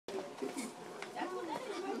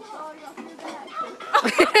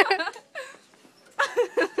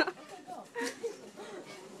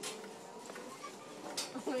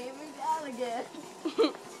Again.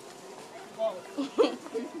 Whoa.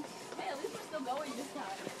 Hey, at least we're still going this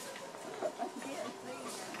time. I can't see.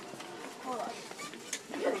 Hold on.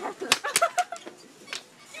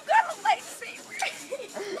 You got a lightsaber.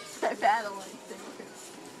 I've had a lightsaber.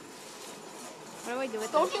 What do I do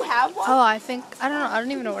with Don't this? you have one? Oh, I don't know. I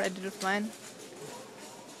don't even know what I did with mine.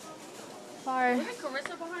 Sorry. Look at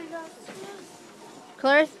Carissa behind us.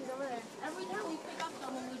 Clarissa? She's over there. Every time we pick up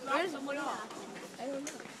someone, we drop someone off. I don't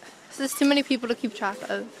know. There's too many people to keep track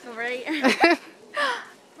of. Right?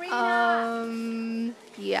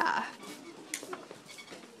 Yeah.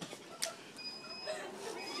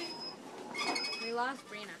 We lost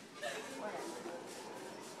Brina.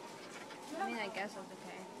 I mean, I guess it's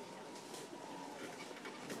okay.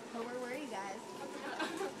 So where were you guys?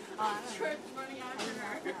 Running after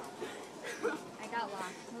her. I got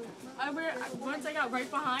lost. Once I got right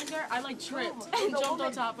behind her, I like tripped and jumped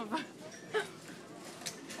on top of her.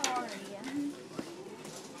 Sorry.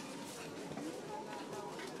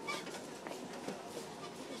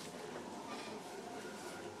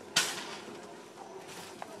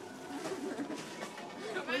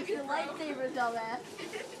 Where's your lightsaber, dumbass?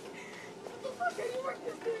 What the fuck are you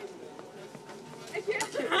working doing? I can't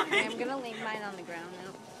do Okay, I'm gonna leave mine on the ground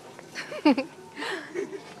now.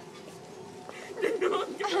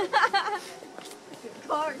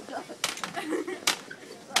 Car stuff.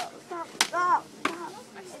 Stop.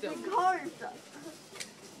 It's a car stuff.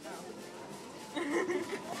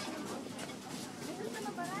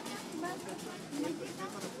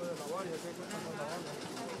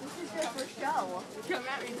 This is just for show. Come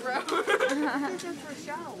at me, bro. This is just for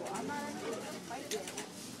show. I'm not into it. Fight you.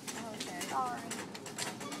 Okay. Sorry.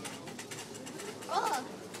 Ugh.